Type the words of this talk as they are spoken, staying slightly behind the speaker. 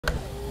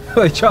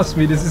Trust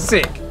me, this is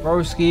sick.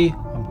 Broski,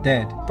 I'm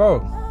dead.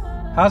 Bro,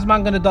 how's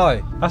man gonna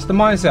die? That's the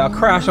mindset. I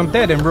crash, I'm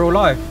dead in real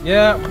life.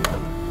 Yeah.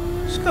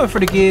 Just going for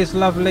the gears.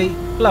 Lovely.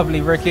 Lovely,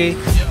 Ricky.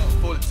 Yeah,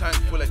 full tank,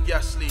 full of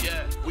gasoline.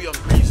 Yeah. We on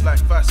grease like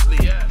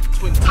Vaseline. Yeah.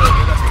 Twin turbo,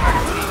 that's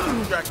tag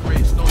team. Drag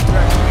race, no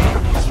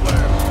drag me.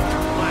 Swear.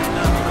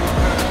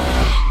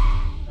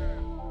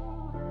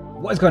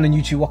 What is going on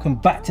YouTube? Welcome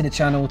back to the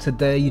channel.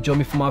 Today you join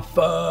me for my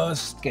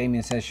first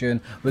gaming session.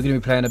 We're going to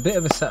be playing a bit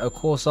of Assetto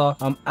Corsa.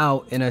 I'm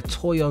out in a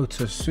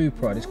Toyota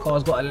Supra. This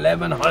car's got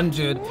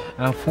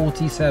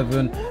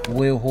 1147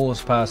 wheel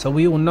horsepower. So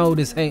we all know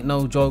this ain't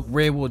no joke.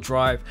 Rear wheel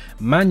drive,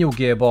 manual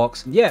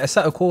gearbox. Yeah,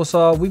 Assetto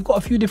Corsa. We've got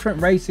a few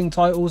different racing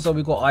titles. So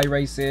we've got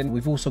iRacing.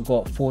 We've also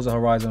got Forza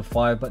Horizon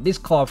 5. But this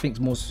car I think is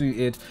more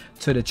suited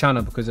to the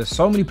channel because there's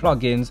so many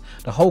plugins.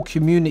 The whole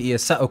community,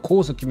 Assetto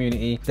Corsa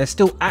community, they're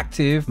still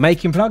active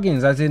making plugins.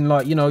 As in,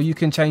 like, you know, you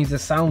can change the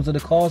sounds of the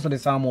cars so they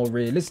sound more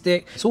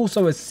realistic. It's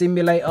also a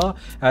simulator,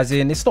 as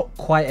in it's not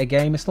quite a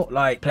game. It's not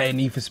like playing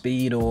Need for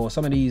Speed or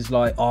some of these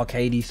like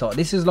arcadey stuff.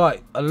 This is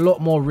like a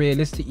lot more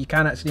realistic. You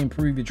can actually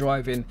improve your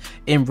driving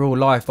in real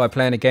life by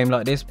playing a game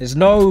like this. There's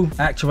no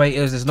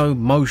actuators, there's no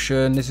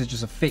motion. This is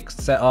just a fixed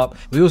setup.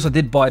 We also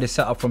did buy this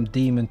setup from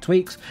Demon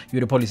Tweaks. You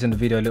would have probably seen the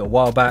video a little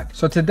while back.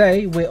 So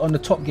today we're on the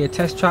Top Gear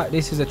test track.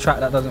 This is a track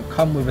that doesn't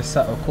come with a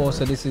Assetto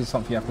Corsa. This is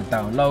something you have to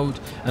download,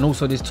 and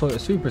also this Toyota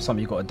Supra is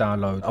something you got to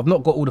download. I've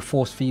not got all the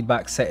force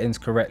feedback settings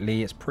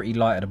correctly. It's pretty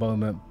light at the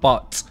moment,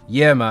 but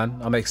yeah, man,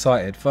 I'm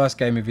excited. First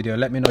gaming video.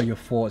 Let me know your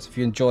thoughts. If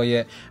you enjoy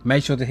it,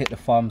 make sure to hit the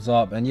thumbs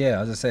up, and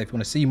yeah, as I say, if you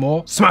want to see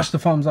more, smash the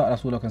thumbs up.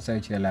 That's all I can say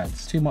to you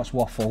lads. Too much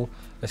waffle.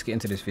 Let's get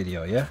into this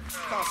video. Yeah,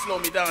 can't slow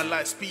me down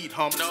like speed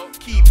humps. No.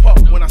 Keep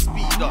up when I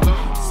speed up.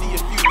 See your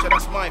future,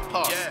 that's my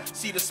path. Yeah.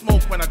 See the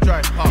smoke when I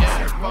drive past.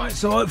 Yeah. Right,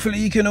 so hopefully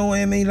you can all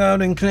hear me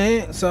loud and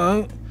clear.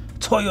 So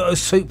Toyota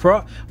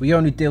Supra, we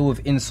only deal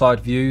with inside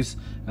views.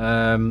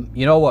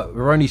 You know what,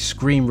 we're only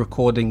screen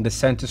recording the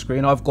center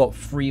screen. I've got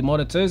 3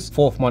 monitors,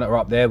 4th monitor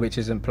up there which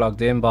isn't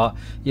plugged in, but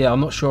yeah,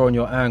 I'm not sure on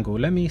your angle.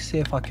 Let me see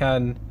if I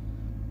can.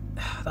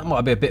 That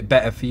might be a bit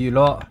better for you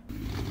lot.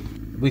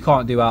 We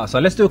can't do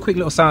outside. Let's do a quick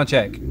little sound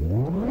check.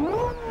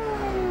 Look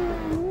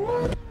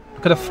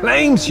at the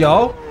flames,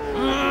 y'all.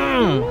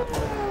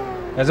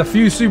 There's a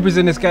few Supras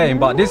in this game,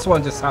 but this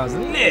one just sounds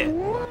lit.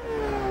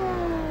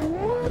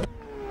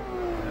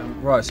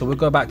 Right, so we'll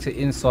go back to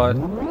inside.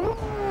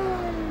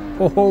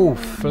 Oh,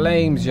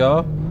 flames,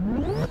 y'all.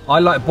 I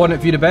like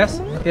bonnet view the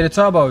best. Here, the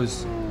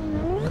turbos.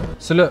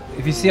 So look,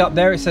 if you see up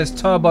there, it says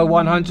turbo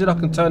 100. I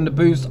can turn the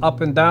boost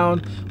up and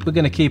down. We're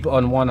going to keep it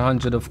on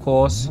 100, of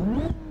course.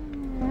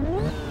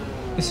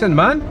 Listen,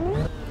 man.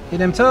 Hear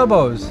them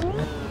turbos.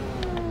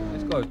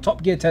 Let's go.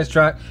 Top Gear test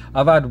track.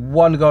 I've had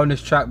one go on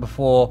this track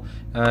before.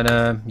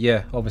 And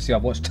yeah, obviously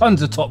I've watched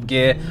tons of Top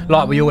Gear,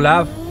 like we all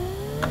have.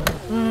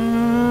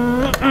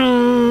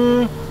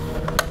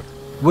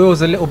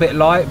 Wheels a little bit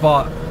light,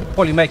 but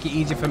probably make it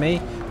easier for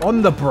me.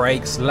 On the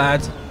brakes,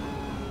 lad.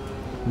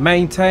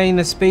 Maintain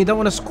the speed. Don't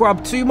want to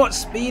scrub too much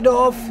speed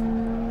off.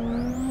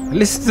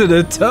 Listen to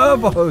the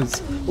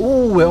turbos.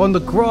 Oh, we're on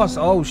the grass.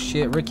 Oh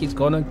shit, Ricky's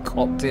gone and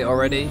copped it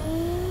already.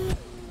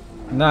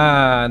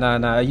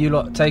 Nah. You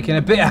lot taking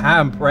a bit of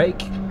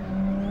handbrake.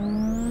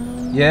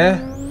 Yeah.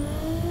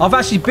 I've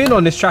actually been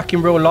on this track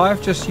in real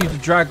life. Just use the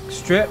drag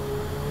strip.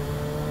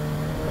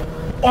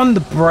 On the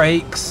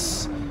brakes.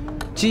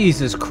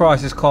 Jesus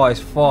Christ, this car is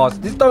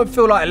fast. This don't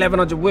feel like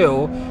 1100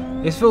 wheel.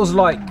 It feels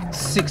like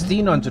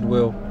 1600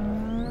 wheel.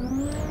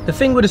 The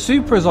thing with the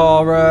Supras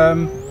are,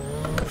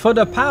 for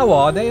the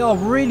power, they are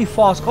really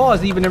fast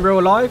cars, even in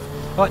real life.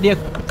 Like,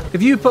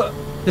 if you put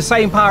the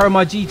same power in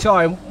my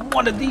GTR in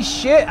one of these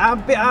shit,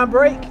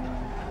 handbrake.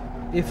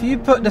 If you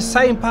put the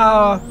same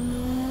power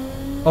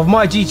of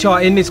my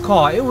GTR in this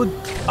car, it would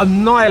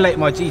annihilate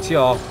my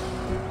GTR.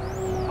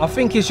 I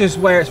think it's just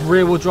where it's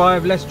rear wheel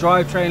drive, less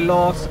drivetrain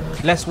loss,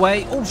 less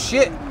weight. Oh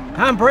shit,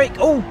 handbrake.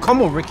 Oh, come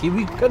on, Ricky,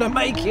 we're gonna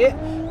make it.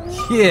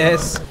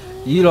 Yes,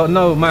 you don't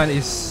know, man,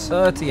 it's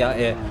 30 out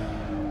here.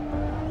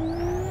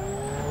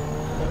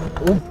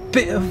 Oh,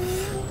 bit of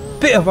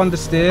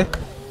understeer.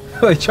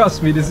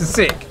 Trust me, this is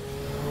sick.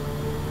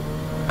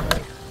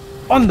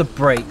 On the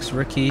brakes,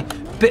 Ricky.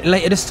 Bit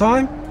later this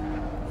time.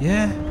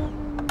 Yeah.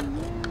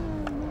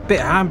 Bit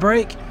of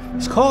handbrake.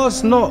 This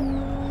car's not.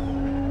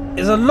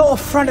 There's a lot of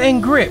front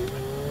end grip.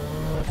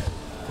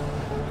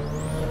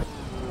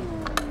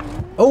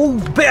 Oh,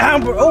 bit of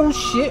handbrake. Oh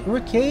shit,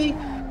 Ricky.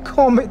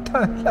 Calm it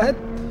down, lad.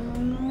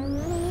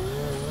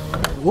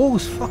 Oh,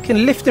 it's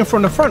fucking lifting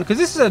from the front because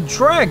this is a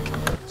drag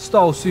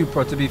style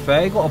Supra, to be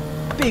fair. Got a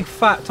big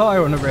fat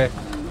tyre on the rear.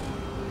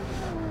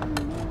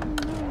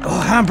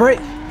 Oh, handbrake.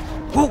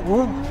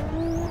 Oh.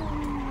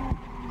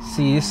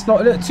 See, it's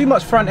not too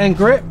much front end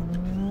grip.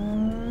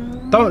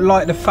 Don't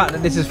like the fact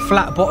that this is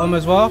flat bottom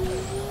as well.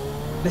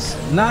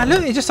 Nah,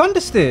 look, it just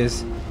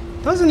understeers.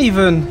 Doesn't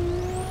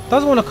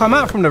want to come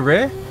out from the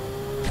rear.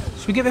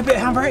 Should we give it a bit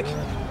of handbrake?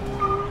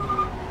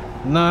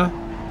 Nah.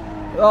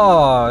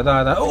 Oh,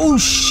 no. Oh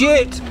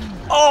shit.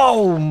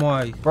 Oh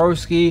my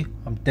broski,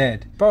 I'm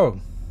dead. Bro,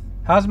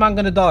 How's man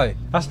gonna die?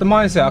 That's the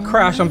mindset. I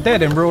crash, I'm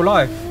dead in real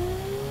life.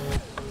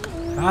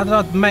 How did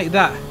I make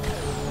that?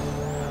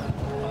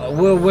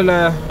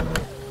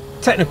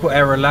 Technical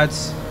error,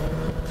 lads.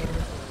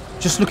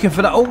 Just looking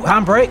for that. Oh,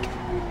 handbrake.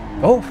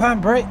 Oh,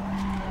 handbrake.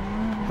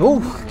 Oh,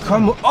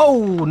 come on.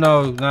 Oh,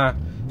 no, nah.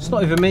 It's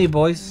not even me,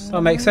 boys.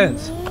 That makes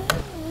sense.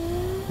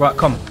 Right,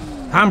 come.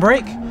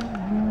 Handbrake.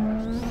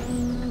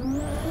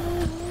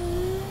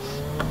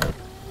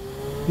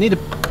 Need a...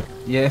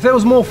 Yeah, if there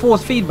was more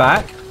force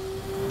feedback,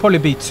 probably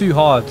be too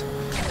hard.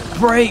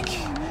 Brake.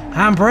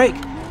 Handbrake.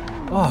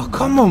 Oh,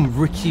 come on,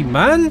 Ricky,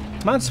 man.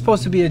 Man's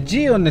supposed to be a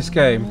G on this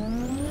game.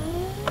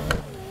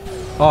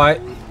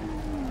 Alright.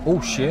 Oh,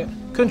 shit.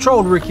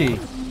 Controlled, Ricky.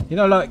 You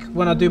know, like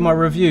when I do my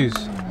reviews.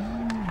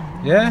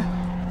 Yeah?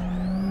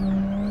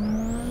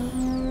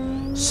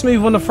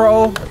 Smooth on the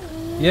throttle.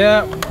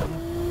 Yeah.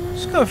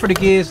 Just go for the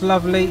gears.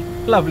 Lovely.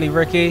 Lovely,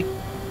 Ricky.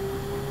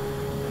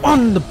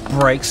 On the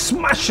brakes.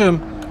 Smash them.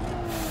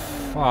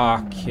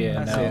 Fuck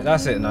yeah. That's it.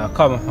 That's it now.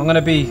 Come on. I'm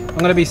gonna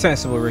be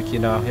sensible, Ricky,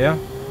 now, yeah?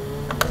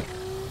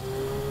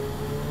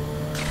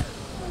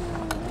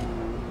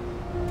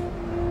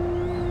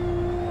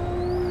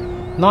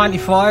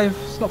 $95.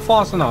 It's not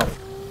fast enough.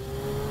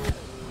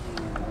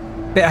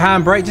 Bit of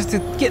handbrake just to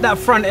get that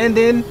front end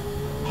in.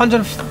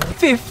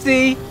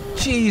 150.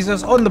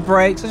 Jesus, on the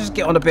brakes. I'll just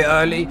get on a bit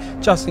early,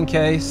 just in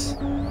case.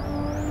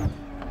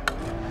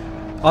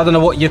 I don't know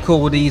what you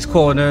call these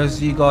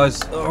corners. You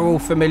guys are all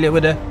familiar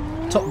with the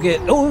top gear.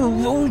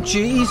 Oh,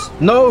 jeez.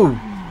 No,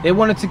 they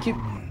wanted to keep.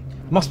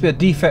 Must be a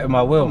defect in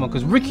my wheel, man.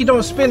 Because Ricky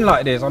don't spin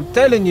like this. I'm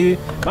telling you,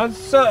 man's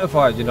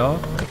certified. You know,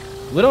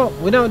 we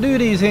don't do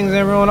these things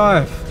in real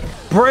life.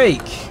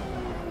 Brake.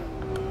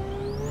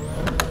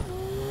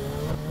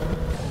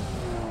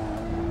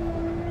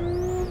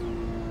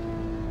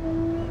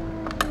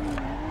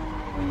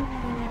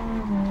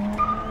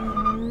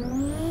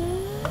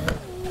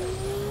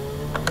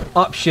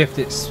 Upshift,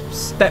 it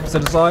steps to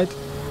the side.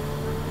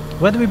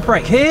 Where do we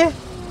brake? Here?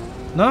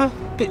 No?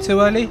 Bit too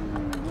early.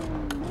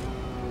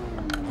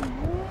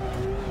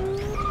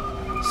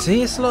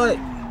 See, it's like,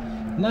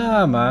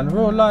 nah, man,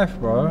 real life,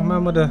 bro.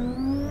 Man would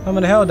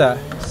have held that.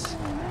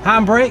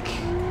 Handbrake.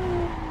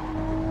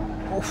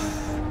 Oof.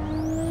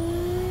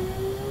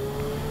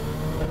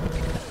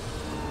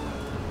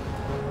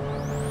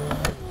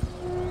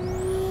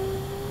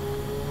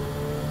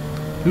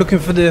 Looking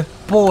for the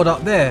board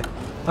up there.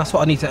 That's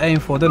what I need to aim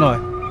for, don't I?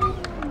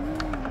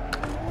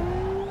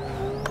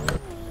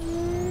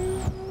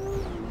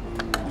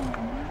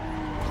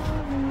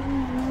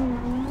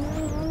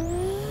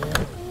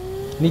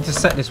 Need to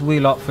set this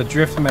wheel up for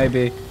drift,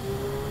 maybe.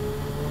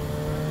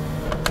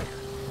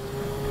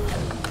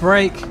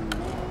 Brake.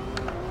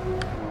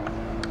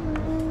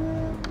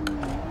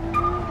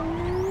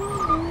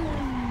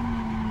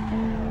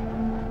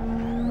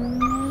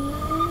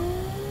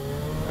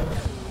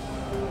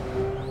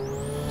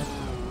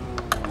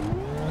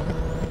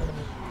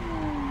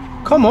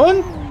 Come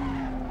on!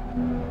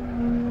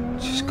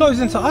 Just goes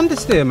into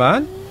understeer,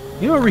 man.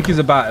 You know what Ricky's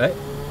about it.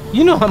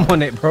 You know I'm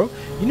on it, bro.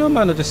 You know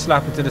man will just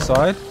slap it to the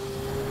side.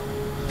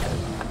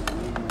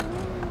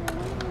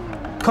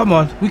 Come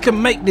on, we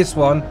can make this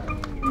one.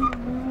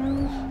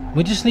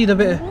 We just need a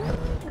bit of...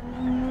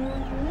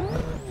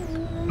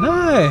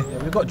 No!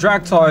 Yeah, we've got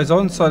drag tyres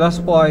on, so that's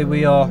why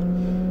we are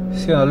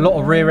seeing a lot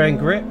of rear end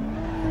grip.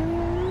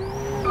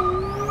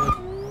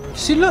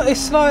 See, look,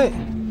 it's like...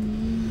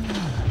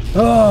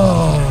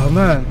 Oh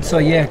man. So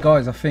yeah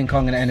guys, I think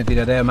I'm gonna end the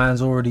video there.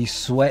 Man's already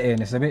sweating.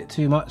 It's a bit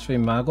too much for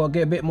him, man. I've got to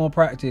get a bit more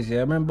practice. Yeah,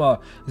 remember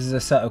this is a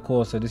Assetto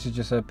Corsa. This is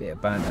just a bit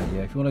of banter.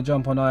 Yeah, if you want to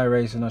jump on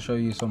iRacing, I'll show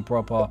you some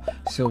proper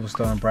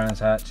Silverstone, Brands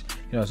Hatch,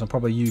 you know, some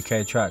proper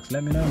UK tracks.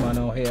 Let me know, man.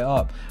 I'll hit it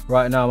up.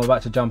 Right now I'm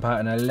about to jump out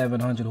an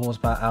 1100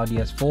 horsepower Audi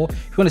S4.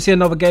 If you want to see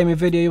another gaming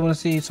video, you want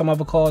to see some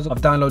other cars,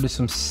 I've downloaded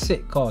some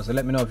sick cars. So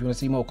let me know if you want to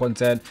see more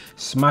content.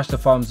 Smash the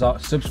thumbs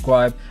up,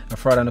 subscribe, and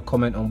throw down a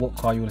comment on what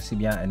car you want to see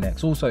me out in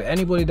next. Also,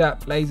 anybody that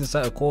plays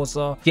Assetto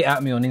Corsa, get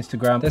at me on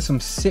Instagram. There's some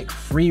sick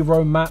free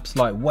roam maps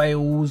like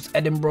Wales,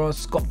 Edinburgh,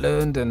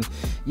 Scotland, and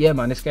yeah,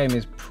 man, this game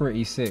is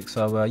pretty sick.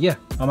 So yeah,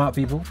 I'm out,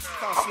 people.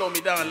 Can't slow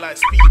me down like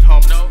speed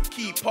humps.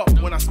 Keep up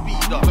when I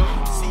speed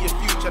up. See your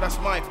future, that's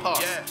my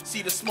past.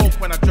 See the smoke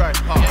when I drive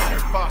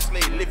past. Fast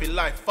lane, living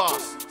life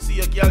fast. See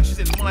a girl, she's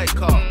in my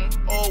car.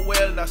 Oh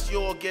well, that's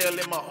your girl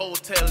in my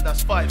hotel,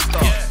 that's 5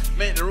 stars.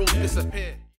 Make the rules disappear.